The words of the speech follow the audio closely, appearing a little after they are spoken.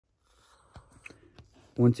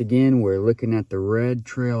Once again, we're looking at the red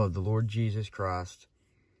trail of the Lord Jesus Christ.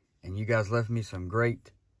 And you guys left me some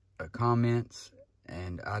great comments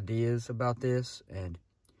and ideas about this. And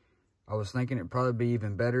I was thinking it'd probably be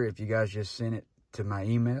even better if you guys just sent it to my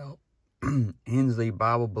email,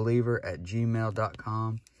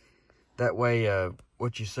 hensleybiblebeliever@gmail.com. That way,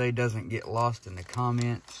 what you say doesn't get lost in the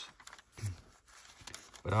comments.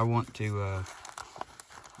 But I want to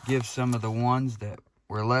give some of the ones that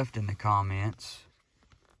were left in the comments.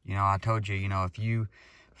 You know, I told you, if you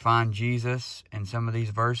find Jesus in some of these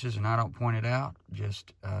verses and I don't point it out,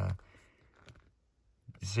 just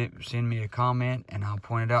send me a comment and I'll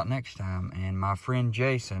point it out next time. And my friend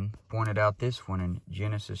Jason pointed out this one in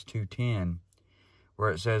Genesis 2:10, where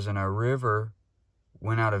it says, "And a river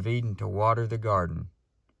went out of Eden to water the garden,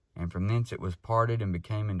 and from thence it was parted and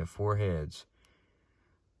became into four heads."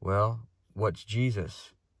 Well, what's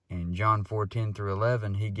Jesus? In John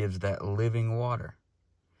 4:10-11, he gives that living water.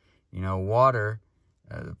 Water,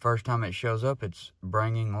 the first time it shows up, it's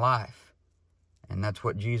bringing life. And that's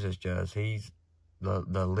what Jesus does. He's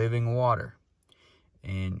the living water.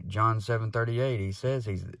 In John 7:38, he says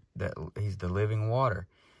he's the living water.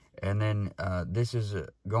 And then this is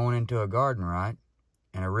going into a garden, right?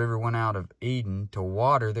 And a river went out of Eden to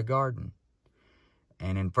water the garden.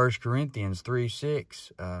 And in 1 Corinthians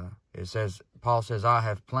 3:6, it says, Paul says, "I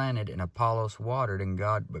have planted and Apollos watered,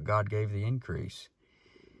 but God gave the increase."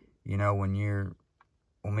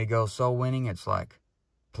 When we go soul winning, it's like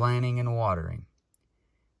planting and watering.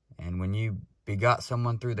 And when you begot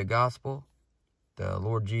someone through the gospel, the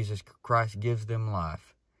Lord Jesus Christ gives them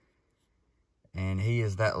life. And he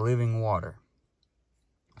is that living water.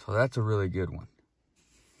 So that's a really good one.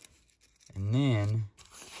 And then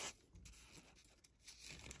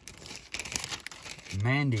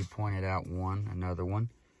Mandy pointed out another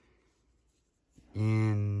one.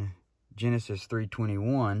 In Genesis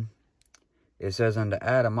 3:21, it says, "Unto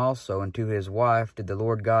Adam also and to his wife did the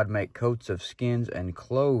Lord God make coats of skins and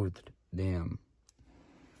clothed them."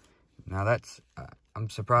 Now I'm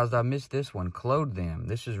surprised I missed this one. Clothed them.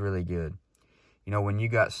 This is really good. When you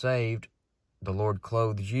got saved, the Lord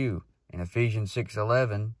clothed you. In Ephesians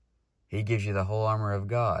 6:11, he gives you the whole armor of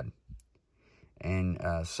God. And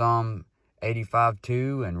Psalm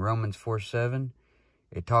 85:2 and Romans 4:7,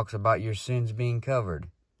 it talks about your sins being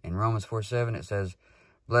covered. In Romans 4:7, it says,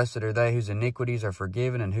 "Blessed are they whose iniquities are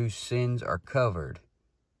forgiven and whose sins are covered.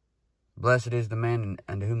 Blessed is the man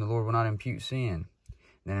unto whom the Lord will not impute sin."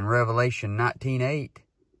 Then in Revelation 19:8,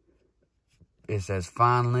 it says,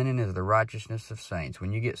 "Fine linen is the righteousness of saints."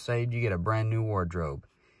 When you get saved, you get a brand new wardrobe.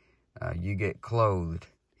 You get clothed.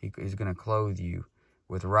 He's going to clothe you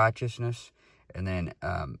with righteousness. And then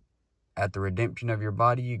at the redemption of your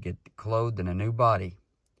body, you get clothed in a new body.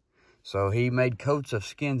 So he made coats of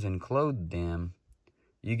skins and clothed them.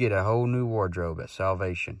 You get a whole new wardrobe at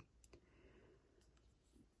salvation.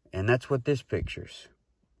 And that's what this pictures.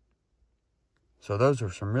 So those are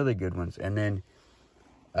some really good ones. And then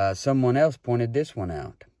someone else pointed this one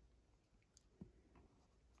out.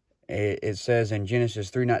 It says in Genesis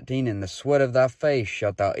 3:19, "In the sweat of thy face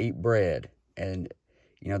shalt thou eat bread." And,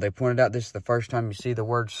 they pointed out this is the first time you see the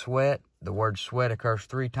word sweat. The word sweat occurs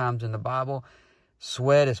 3 times in the Bible.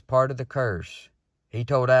 Sweat is part of the curse. He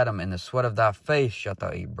told Adam, "In the sweat of thy face shalt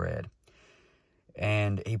thou eat bread."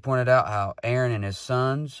 And he pointed out how Aaron and his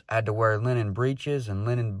sons had to wear linen breeches and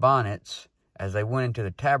linen bonnets as they went into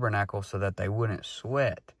the tabernacle so that they wouldn't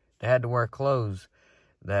sweat. They had to wear clothes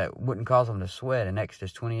that wouldn't cause them to sweat in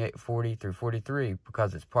Exodus 28:40-43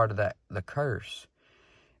 because it's part of the curse.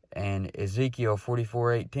 And Ezekiel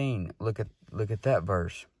 44:18, look at that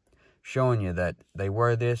verse, showing you that they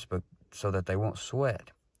wear this so that they won't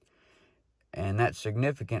sweat. And that's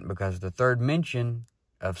significant because the third mention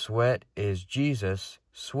of sweat is Jesus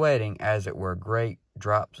sweating as it were great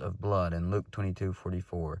drops of blood in Luke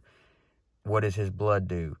 22:44. What does his blood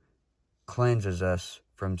do? Cleanses us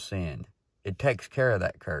from sin. It takes care of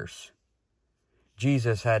that curse.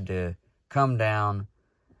 Jesus had to come down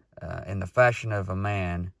in the fashion of a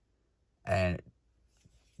man and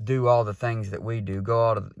do all the things that we do,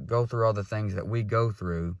 go through all the things that we go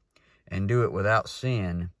through, and do it without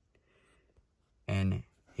sin. And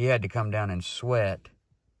he had to come down and sweat,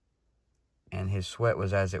 and his sweat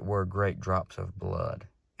was as it were great drops of blood.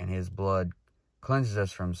 And his blood cleanses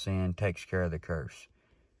us from sin, takes care of the curse.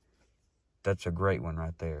 That's a great one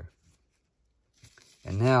right there.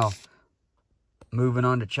 And now, moving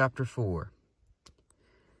on to chapter 4.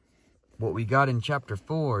 What we got in chapter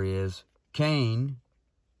 4 is Cain,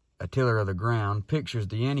 a tiller of the ground, pictures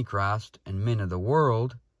the Antichrist and men of the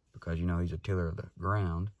world, because he's a tiller of the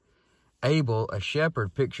ground, Abel, a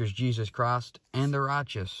shepherd, pictures Jesus Christ and the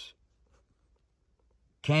righteous.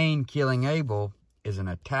 Cain killing Abel is an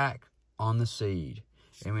attack on the seed.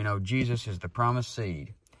 And we know Jesus is the promised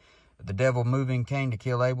seed. The devil moving Cain to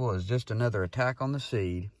kill Abel is just another attack on the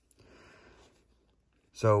seed.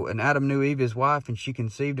 So, and Adam knew Eve his wife, and she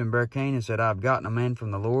conceived and bare Cain, and said, I have gotten a man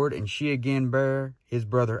from the Lord. And she again bare his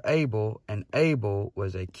brother Abel, and Abel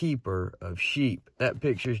was a keeper of sheep. That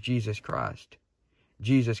pictures Jesus Christ.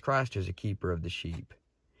 Jesus Christ is a keeper of the sheep.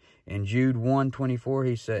 In Jude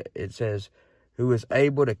 1:24, it says, who is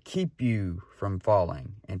able to keep you from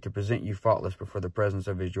falling, and to present you faultless before the presence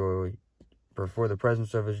of his joy, before the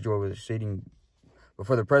presence of his glory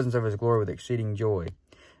with exceeding joy.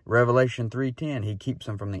 Revelation 3:10, he keeps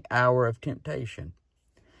them from the hour of temptation.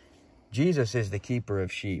 Jesus is the keeper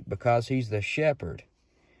of sheep because he's the shepherd.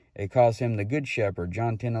 It calls him the good shepherd,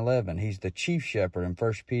 John 10:11. He's the chief shepherd in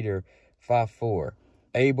 1 Peter 5:4.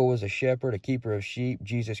 Abel was a shepherd, a keeper of sheep.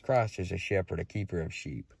 Jesus Christ is a shepherd, a keeper of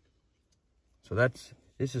sheep. So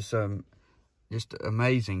this is some just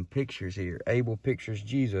amazing pictures here. Abel pictures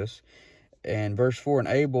Jesus. And verse 4, and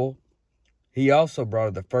Abel, he also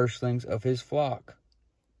brought the firstlings of his flock,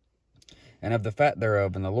 and of the fat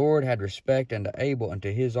thereof. And the Lord had respect unto Abel and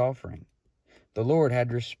to his offering. The Lord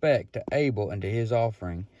had respect to Abel and to his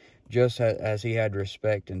offering, just as he had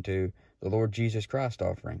respect unto the Lord Jesus Christ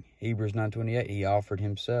offering. Hebrews 9:28, he offered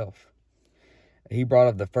himself. He brought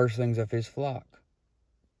of the firstlings of his flock.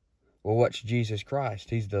 Well, what's Jesus Christ?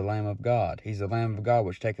 He's the Lamb of God. He's the Lamb of God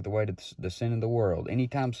which taketh away the sin of the world.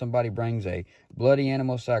 Anytime somebody brings a bloody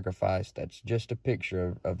animal sacrifice, that's just a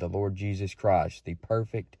picture of the Lord Jesus Christ, the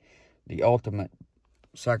perfect, the ultimate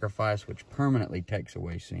sacrifice which permanently takes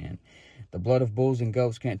away sin. The blood of bulls and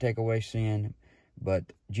goats can't take away sin,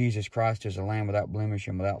 but Jesus Christ is a lamb without blemish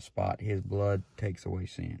and without spot. His blood takes away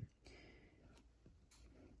sin.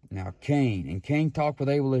 Now Cain talked with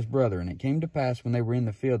Abel his brother, and it came to pass when they were in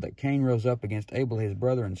the field that Cain rose up against Abel his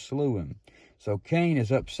brother and slew him. So Cain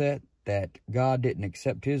is upset that God didn't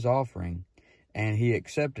accept his offering, and he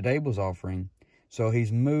accepted Abel's offering, so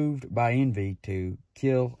he's moved by envy to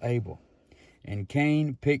kill Abel. And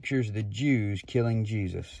Cain pictures the Jews killing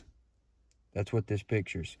Jesus. That's what this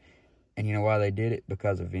pictures. And you know why they did it?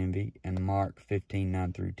 Because of envy. In Mark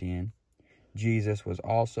 15:9-10, Jesus was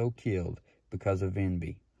also killed because of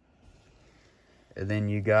envy. And then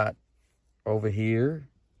you got over here,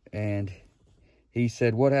 and he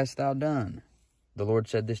said, what hast thou done? The Lord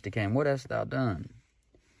said this to Cain, what hast thou done?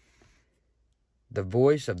 The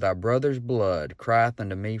voice of thy brother's blood crieth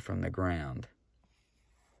unto me from the ground.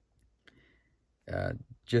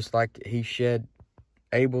 Just like he shed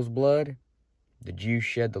Abel's blood, the Jews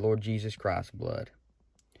shed the Lord Jesus Christ's blood.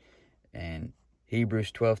 And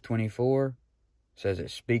Hebrews 12:24 says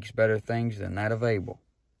it speaks better things than that of Abel.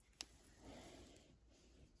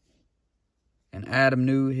 And Adam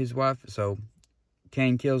knew his wife, so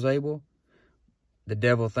Cain kills Abel. The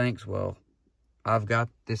devil thinks, well, I've got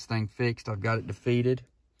this thing fixed. I've got it defeated.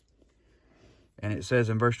 And it says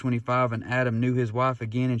in verse 25, and Adam knew his wife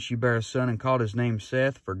again, and she bare a son, and called his name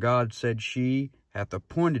Seth. For God said, she hath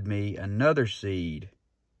appointed me another seed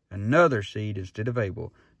instead of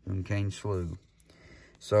Abel, whom Cain slew.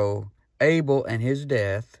 So Abel and his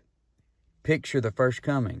death picture the first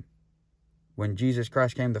coming. When Jesus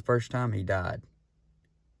Christ came the first time, he died,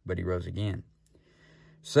 but he rose again.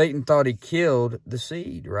 Satan thought he killed the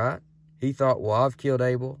seed, right? He thought, well, I've killed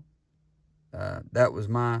Abel. That was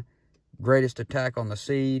my greatest attack on the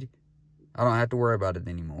seed. I don't have to worry about it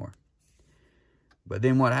anymore. But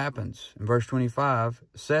then what happens? In verse 25,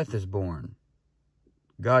 Seth is born.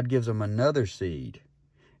 God gives him another seed.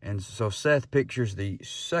 And so Seth pictures the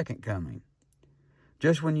second coming.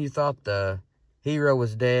 Just when you thought the hero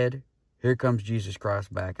was dead, here comes Jesus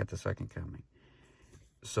Christ back at the second coming.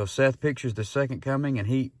 So Seth pictures the second coming, and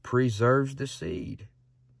he preserves the seed.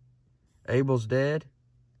 Abel's dead.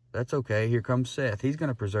 That's okay. Here comes Seth. He's going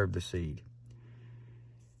to preserve the seed.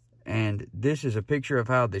 And this is a picture of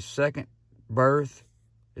how the second birth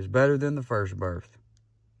is better than the first birth.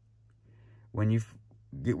 When you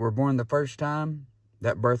were born the first time,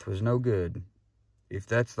 that birth was no good. If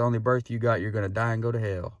that's the only birth you got, you're going to die and go to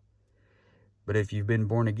hell. But if you've been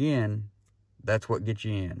born again, that's what gets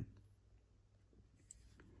you in.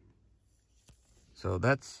 So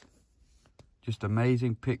that's just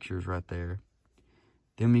amazing pictures right there.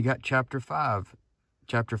 Then we got chapter 5.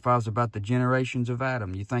 Chapter 5 is about the generations of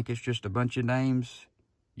Adam. You think it's just a bunch of names?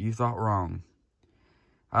 You thought wrong.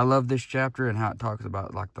 I love this chapter and how it talks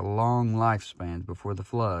about like the long lifespans before the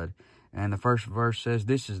flood. And the first verse says,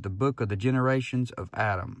 this is the book of the generations of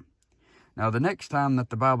Adam. Now, the next time that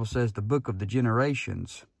the Bible says the book of the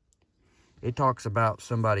generations, it talks about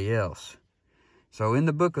somebody else. So in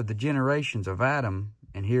the book of the generations of Adam,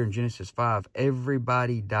 and here in Genesis 5,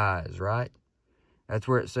 everybody dies, right? That's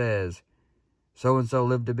where it says, so-and-so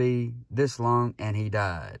lived to be this long, and he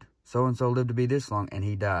died. So-and-so lived to be this long, and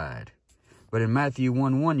he died. But in Matthew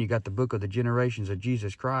 1:1, you got the book of the generations of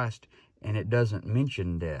Jesus Christ, and it doesn't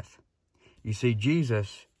mention death. You see,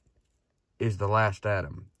 Jesus is the last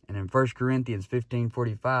Adam. And in 1 Corinthians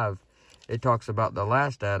 15:45, it talks about the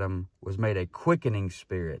last Adam was made a quickening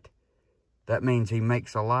spirit. That means he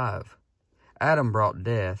makes alive. Adam brought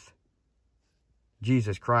death.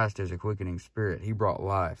 Jesus Christ is a quickening spirit. He brought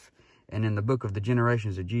life. And in the book of the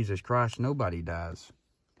generations of Jesus Christ, nobody dies.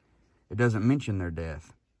 It doesn't mention their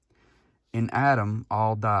death. In Adam,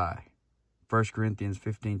 all die. 1 Corinthians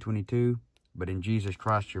 15:22, but in Jesus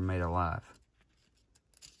Christ, you're made alive.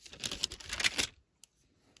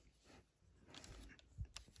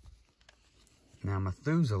 Now,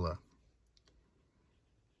 Methuselah,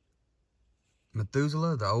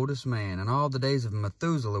 the oldest man, and all the days of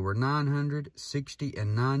Methuselah were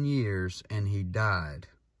 969 years, and he died.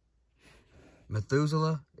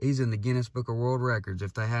 Methuselah, he's in the Guinness Book of World Records,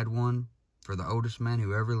 if they had one, for the oldest man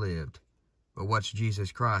who ever lived. But what's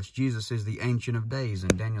Jesus Christ? Jesus is the Ancient of Days.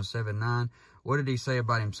 In Daniel 7:9, what did he say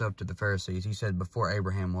about himself to the Pharisees? He said, before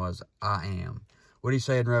Abraham was, I am. What did he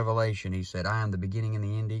say in Revelation? He said, I am the beginning and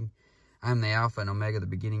the ending. I am the Alpha and Omega, the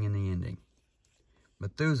beginning and the ending.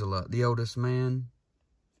 Methuselah, the oldest man,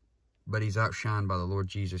 but he's outshined by the Lord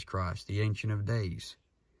Jesus Christ, the Ancient of Days.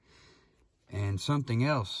 And something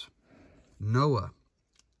else, Noah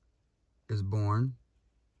is born,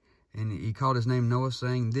 and he called his name Noah,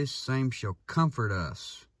 saying, this same shall comfort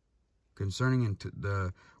us concerning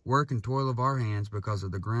the work and toil of our hands, because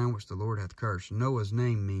of the ground which the Lord hath cursed. Noah's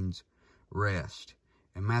name means rest.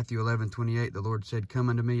 In Matthew 11:28, the Lord said, come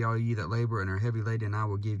unto me, all ye that labor and are heavy laden, and I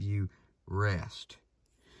will give you rest.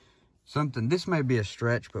 This may be a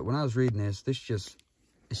stretch, but when I was reading this, it's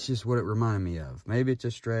just what it reminded me of. Maybe it's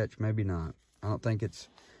a stretch, maybe not. I don't think it's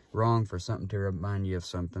wrong for something to remind you of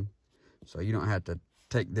something. So you don't have to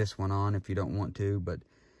take this one on if you don't want to. But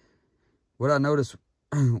what I noticed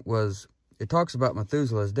was it talks about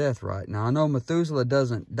Methuselah's death, right? Now, I know Methuselah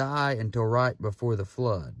doesn't die until right before the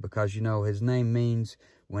flood, because, you know, his name means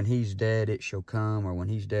when he's dead, it shall come, or when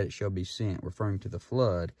he's dead, it shall be sent, referring to the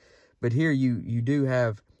flood. But here you do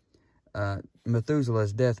have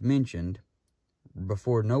Methuselah's death mentioned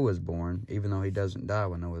before Noah's born, even though he doesn't die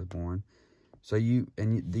when Noah's born. So you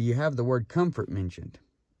have the word comfort mentioned.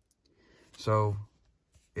 So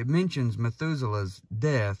it mentions Methuselah's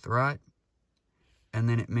death, right? And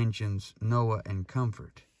then it mentions Noah and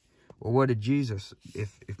comfort. Well, what did Jesus,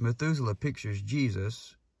 if Methuselah pictures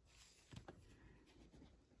Jesus,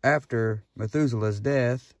 after Methuselah's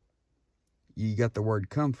death, you got the word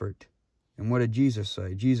comfort. And what did Jesus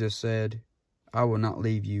say? Jesus said, I will not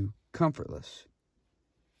leave you comfortless.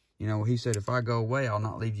 You know, he said, if I go away, I'll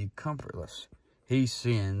not leave you comfortless. He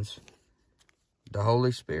sends the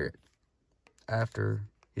Holy Spirit after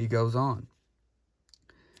he goes on.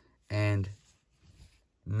 And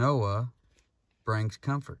Noah brings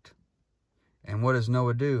comfort. And what does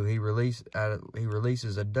Noah do? He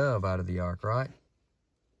releases a dove out of the ark, right?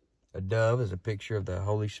 A dove is a picture of the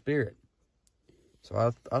Holy Spirit.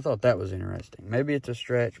 So I thought that was interesting. Maybe it's a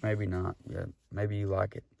stretch, maybe not. Yeah, maybe you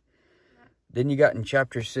like it. Then you got in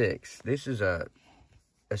chapter 6. This is a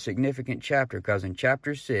significant chapter, because in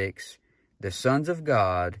chapter 6, the sons of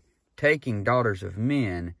God taking daughters of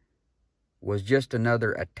men was just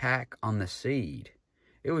another attack on the seed.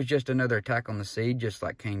 It was just another attack on the seed, just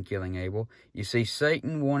like Cain killing Abel. You see,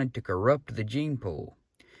 Satan wanted to corrupt the gene pool.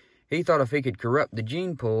 He thought if he could corrupt the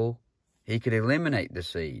gene pool, he could eliminate the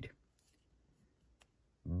seed.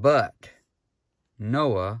 But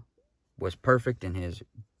Noah was perfect in his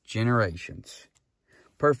generations.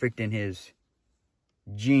 Perfect in his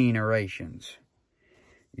generations.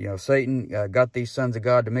 You know, Satan got these sons of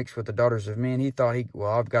God to mix with the daughters of men. He thought,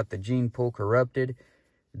 I've got the gene pool corrupted.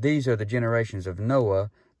 These are the generations of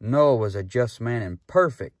Noah. Noah was a just man and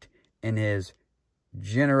perfect in his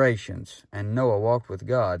generations. And Noah walked with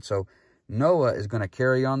God. So Noah is going to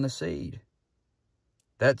carry on the seed.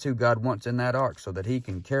 That's who God wants in that ark, so that he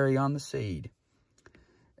can carry on the seed.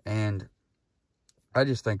 And I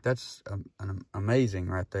just think that's amazing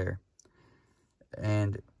right there.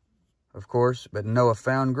 And, of course, but Noah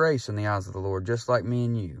found grace in the eyes of the Lord, just like me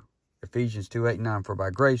and you. Ephesians 2:8-9, for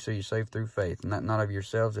by grace are you saved through faith, and that not of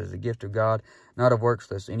yourselves, as a gift of God, not of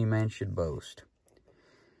works, lest any man should boast.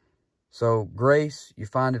 So grace, you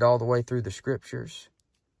find it all the way through the scriptures.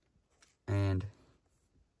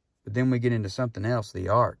 But then we get into something else. The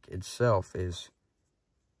ark itself is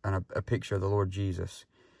a picture of the Lord Jesus.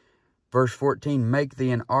 Verse 14, make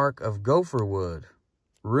thee an ark of gopher wood.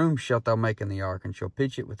 Room shalt thou make in the ark, and shall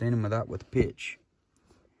pitch it within and without with pitch.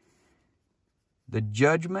 The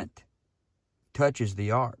judgment touches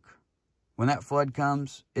the ark. When that flood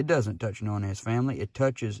comes, it doesn't touch Noah and his family. It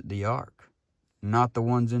touches the ark, not the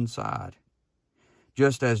ones inside.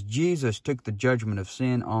 Just as Jesus took the judgment of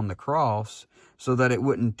sin on the cross so that it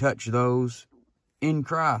wouldn't touch those in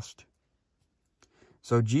Christ.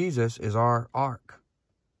 So Jesus is our ark.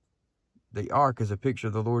 The ark is a picture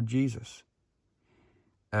of the Lord Jesus.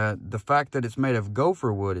 The fact that it's made of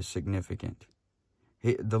gopher wood is significant.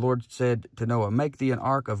 The Lord said to Noah, make thee an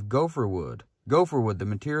ark of gopher wood. Gopher wood, the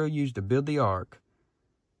material used to build the ark,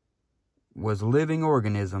 was living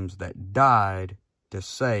organisms that died to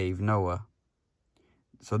save Noah.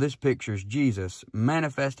 So this pictures Jesus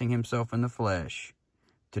manifesting himself in the flesh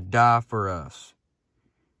to die for us.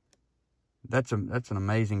 That's an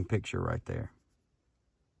amazing picture right there.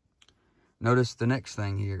 Notice the next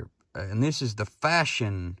thing here. And this is the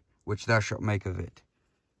fashion which thou shalt make of it.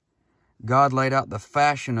 God laid out the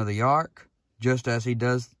fashion of the ark just as he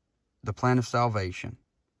does the plan of salvation.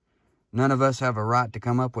 None of us have a right to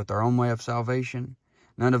come up with our own way of salvation.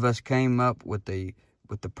 None of us came up with the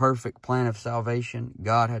perfect plan of salvation.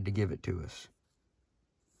 God had to give it to us.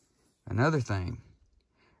 Another thing,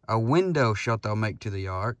 a window shalt thou make to the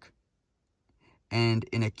ark, and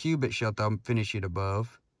in a cubit shalt thou finish it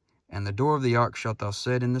above, and the door of the ark shalt thou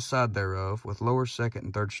set in the side thereof, with lower, second,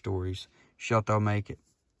 and third stories shalt thou make it.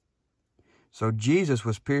 So Jesus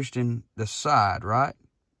was pierced in the side, right?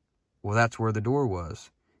 Well, that's where the door was.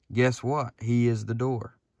 Guess what? He is the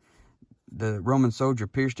door. The Roman soldier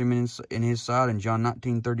pierced him in his side in John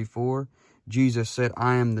 19:34. Jesus said,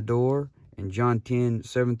 I am the door. In John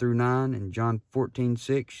 10:7-9, and John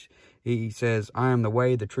 14:6, he says, I am the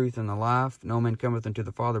way, the truth, and the life. No man cometh unto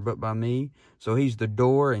the Father but by me. So he's the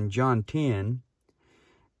door. In John 10,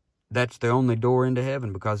 that's the only door into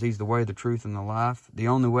heaven, because he's the way, the truth, and the life. The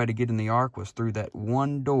only way to get in the ark was through that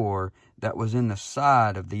one door that was in the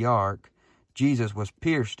side of the ark. Jesus was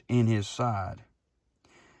pierced in his side.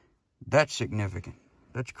 That's significant.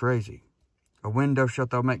 That's crazy. A window shalt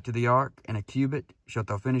thou make to the ark, and a cubit shalt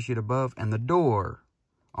thou finish it above, and the door,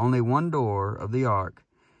 only one door of the ark,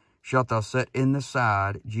 shalt thou set in the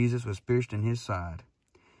side. Jesus was pierced in his side.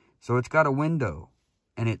 So it's got a window,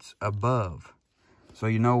 and it's above. So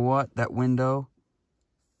you know what? That window,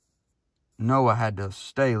 Noah had to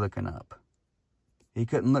stay looking up. He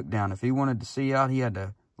couldn't look down. If he wanted to see out, he had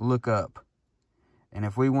to look up. And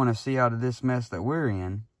if we want to see out of this mess that we're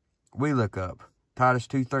in, we look up. Titus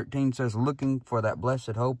 2:13 says, looking for that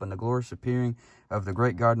blessed hope and the glorious appearing of the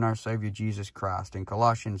great God and our Savior Jesus Christ. In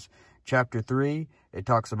Colossians chapter 3, it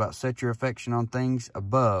talks about set your affection on things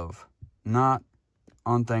above, not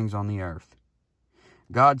on things on the earth.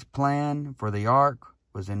 God's plan for the ark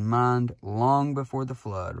was in mind long before the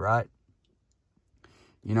flood, right?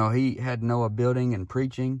 You know, he had Noah building and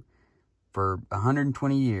preaching for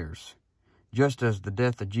 120 years, just as the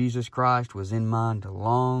death of Jesus Christ was in mind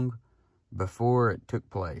long before it took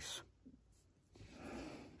place.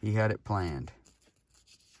 He had it planned.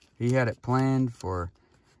 He had it planned for,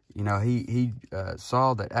 you know, he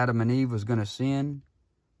saw that Adam and Eve was going to sin,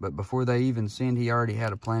 but before they even sinned, he already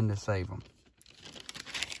had a plan to save them.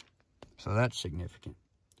 So that's significant.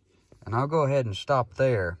 And I'll go ahead and stop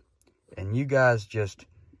there, and you guys just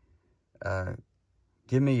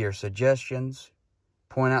give me your suggestions,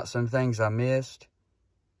 point out some things I missed.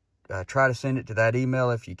 Try to send it to that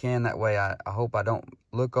email if you can. That way I hope I don't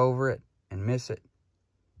look over it and miss it.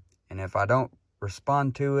 And if I don't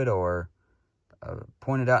respond to it or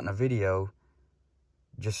point it out in a video,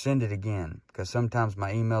 just send it again, because sometimes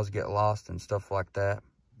my emails get lost and stuff like that.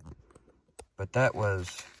 But that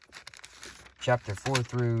was chapter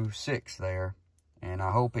 4-6 there. And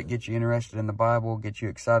I hope it gets you interested in the Bible, gets you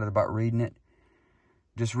excited about reading it.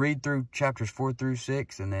 Just read through chapters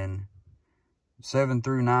 4-6 and then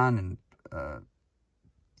 7-9 and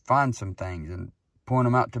find some things and point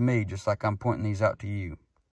them out to me, just like I'm pointing these out to you.